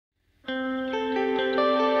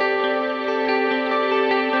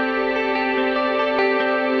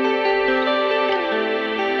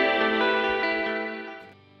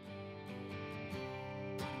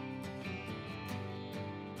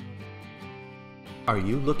Are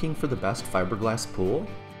you looking for the best fiberglass pool?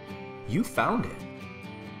 You found it!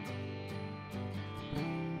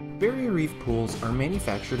 Barrier Reef pools are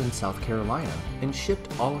manufactured in South Carolina and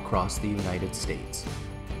shipped all across the United States.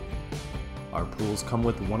 Our pools come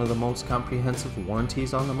with one of the most comprehensive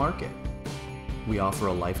warranties on the market. We offer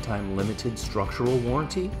a lifetime limited structural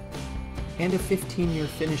warranty and a 15-year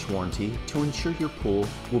finish warranty to ensure your pool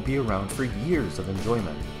will be around for years of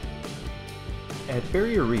enjoyment. At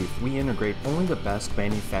Barrier Reef, we integrate only the best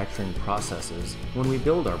manufacturing processes when we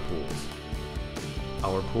build our pools.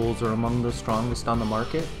 Our pools are among the strongest on the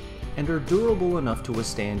market and are durable enough to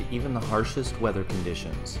withstand even the harshest weather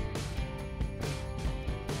conditions.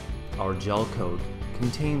 Our gel coat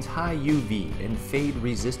contains high UV and fade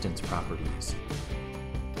resistance properties.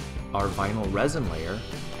 Our vinyl resin layer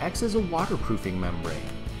acts as a waterproofing membrane.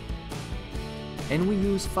 And we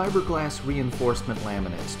use fiberglass reinforcement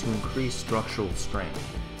laminates to increase structural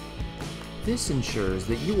strength. This ensures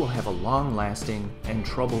that you will have a long-lasting and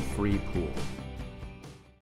trouble-free pool.